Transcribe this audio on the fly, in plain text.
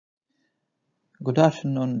Good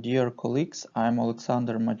afternoon, dear colleagues. I'm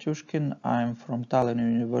Oleksandr Matiushkin. I'm from Tallinn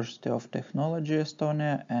University of Technology,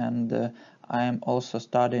 Estonia, and I am also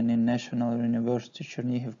studying in National University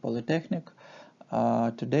Chernihiv Polytechnic.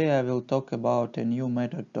 Today I will talk about a new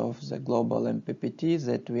method of the global MPPT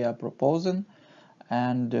that we are proposing,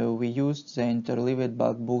 and we used the interleaved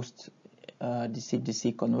buck boost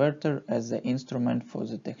DC-DC converter as the instrument for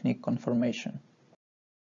the technique confirmation.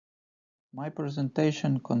 My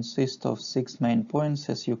presentation consists of 6 main points,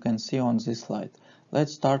 as you can see on this slide.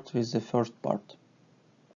 Let's start with the first part.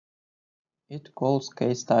 It calls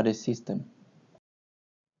case study system.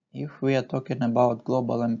 If we are talking about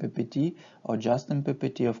global MPPT or just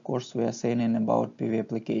MPPT, of course we are saying about PV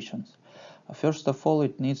applications. First of all,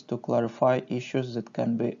 it needs to clarify issues that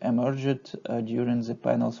can be emerged during the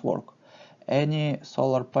panel's work. Any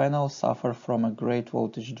solar panel suffers from a great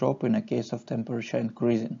voltage drop in a case of temperature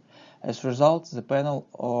increasing. As a result, the panel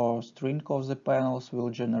or string of the panels will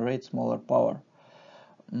generate smaller power.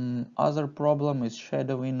 Other problem is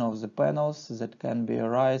shadowing of the panels that can be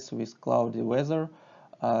arise with cloudy weather.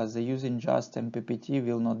 The using just MPPT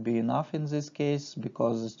will not be enough in this case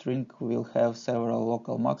because the string will have several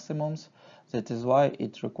local maximums. That is why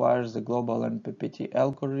it requires the global MPPT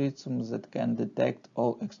algorithm that can detect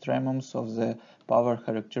all extremes of the power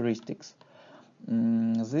characteristics.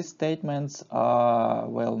 These statements are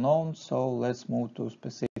well known, so let's move to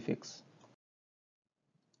specifics.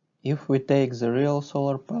 If we take the real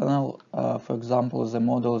solar panel, for example, the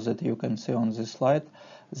model that you can see on this slide,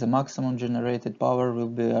 the maximum generated power will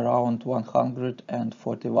be around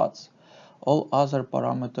 140 watts. All other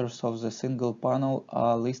parameters of the single panel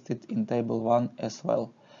are listed in table 1 as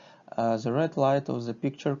well. The red light of the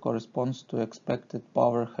picture corresponds to expected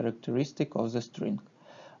power characteristic of the string.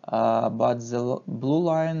 But the blue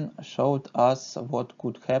line showed us what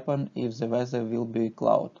could happen if the weather will be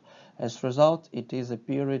cloud. As a result, it is a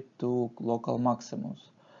period to local maximums.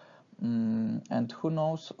 And who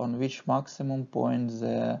knows on which maximum point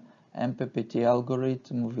the MPPT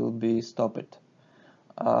algorithm will be stopped.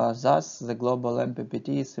 Thus, the global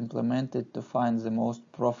MPPT is implemented to find the most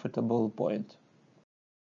profitable point.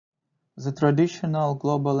 The traditional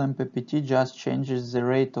global MPPT just changes the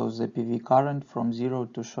rate of the PV current from 0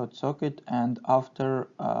 to short circuit and after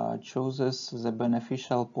chooses the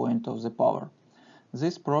beneficial point of the power.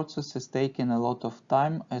 This process is taking a lot of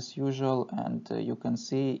time as usual, and you can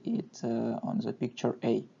see it on the picture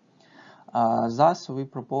A. Thus, we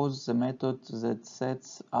propose the method that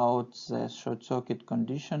sets out the short circuit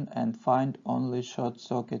condition and find only short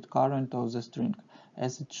circuit current of the string,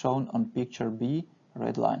 as it's shown on picture B,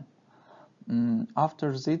 red line.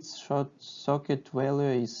 After this short circuit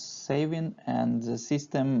value is saving and the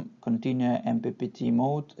system continue MPPT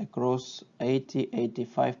mode across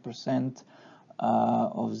 80–85%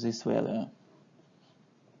 of this value.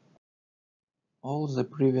 All the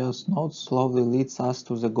previous notes slowly leads us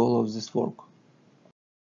to the goal of this work.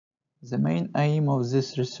 The main aim of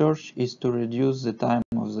this research is to reduce the time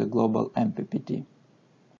of the global MPPT.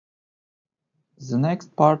 The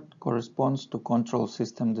next part corresponds to control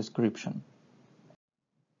system description.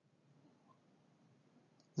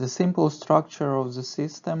 The simple structure of the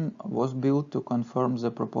system was built to confirm the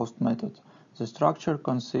proposed method. The structure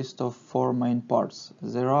consists of 4 main parts.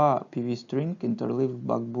 There are PV string, interleaved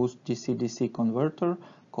buck boost DC-DC converter,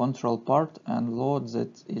 control part, and load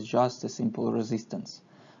that is just a simple resistance.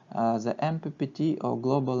 The MPPT or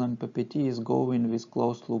global MPPT is going with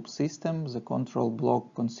closed loop system. The control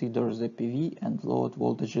block considers the PV and load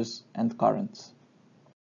voltages and currents.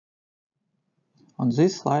 On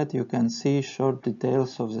this slide you can see short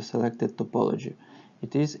details of the selected topology.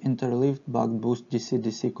 It is interleaved buck boost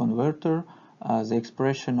DC-DC converter. The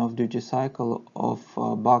expression of duty cycle of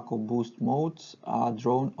buck or boost modes are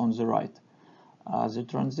drawn on the right. The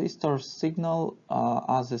transistor signal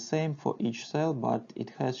are the same for each cell, but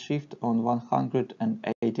it has shift on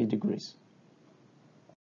 180 degrees.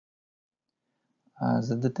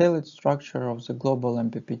 The detailed structure of the global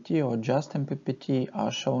MPPT or just MPPT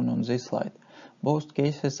are shown on this slide. Both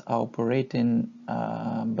cases are operating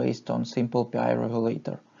based on simple PI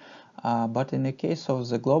regulator. But in the case of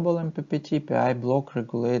the global MPPT, PI block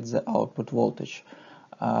regulates the output voltage,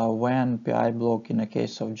 when PI block in the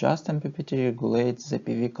case of just MPPT regulates the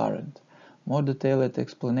PV current. More detailed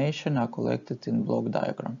explanation are collected in block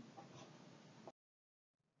diagram.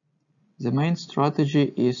 The main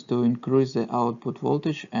strategy is to increase the output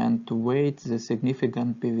voltage and to wait the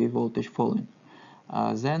significant PV voltage falling.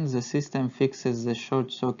 Then the system fixes the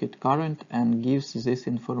short circuit current and gives this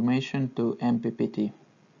information to MPPT.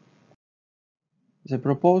 The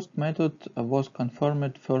proposed method was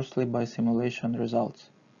confirmed firstly by simulation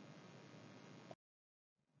results.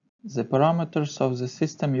 The parameters of the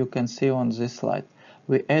system you can see on this slide.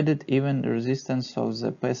 We added even resistance of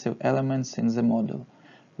the passive elements in the model.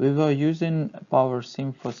 We were using power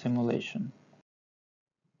sim for simulation.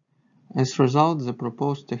 As a result, the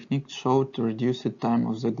proposed technique showed reduced time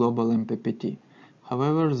of the global MPPT.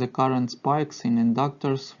 However, the current spikes in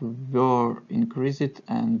inductors were increased,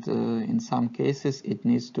 and in some cases it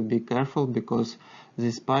needs to be careful because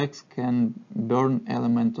these spikes can burn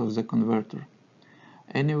element of the converter.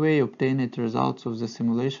 Anyway, obtained results of the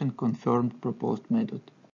simulation confirmed proposed method.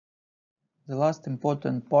 The last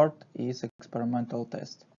important part is experimental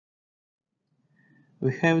test.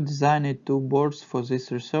 We have designed two boards for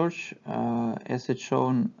this research, as it's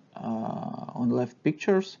shown on left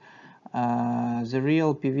pictures. The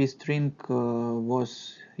real PV string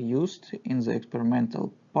was used in the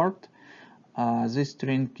experimental part. This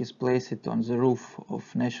string is placed on the roof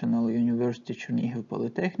of National University Chernihiv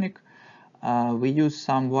Polytechnic. We use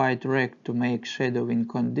some white rack to make shadowing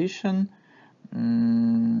condition.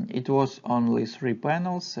 It was only 3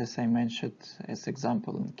 panels, as I mentioned as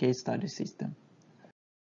example in case study system.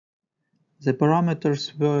 The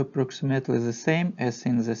parameters were approximately the same as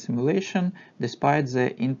in the simulation, despite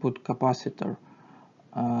the input capacitor.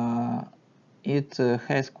 It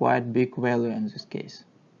has quite big value in this case.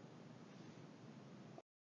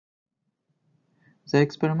 The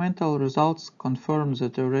experimental results confirm the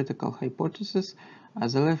theoretical hypothesis.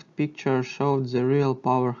 As the left picture showed the real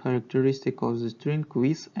power characteristic of the string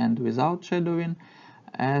with and without shadowing.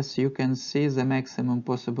 As you can see, the maximum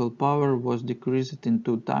possible power was decreased in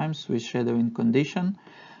 2 times with shadowing condition.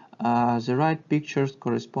 The right pictures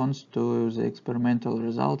corresponds to the experimental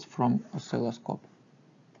results from oscilloscope.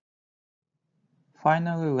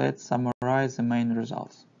 Finally, let's summarize the main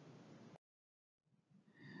results.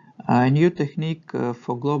 A new technique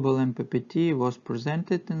for global MPPT was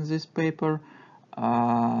presented in this paper.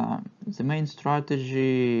 The main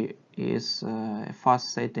strategy is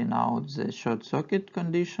fast setting out the short circuit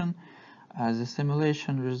condition. The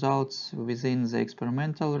simulation results within the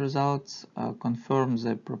experimental results confirm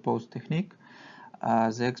the proposed technique.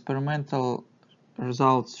 The experimental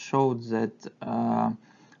results showed that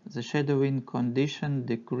the shadowing condition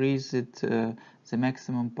decreased the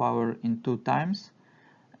maximum power in 2 times.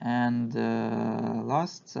 And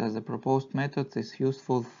last, the proposed method is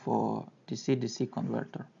useful for DC-DC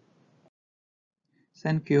converter.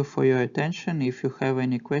 Thank you for your attention. If you have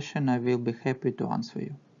any question, I will be happy to answer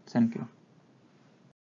you. Thank you.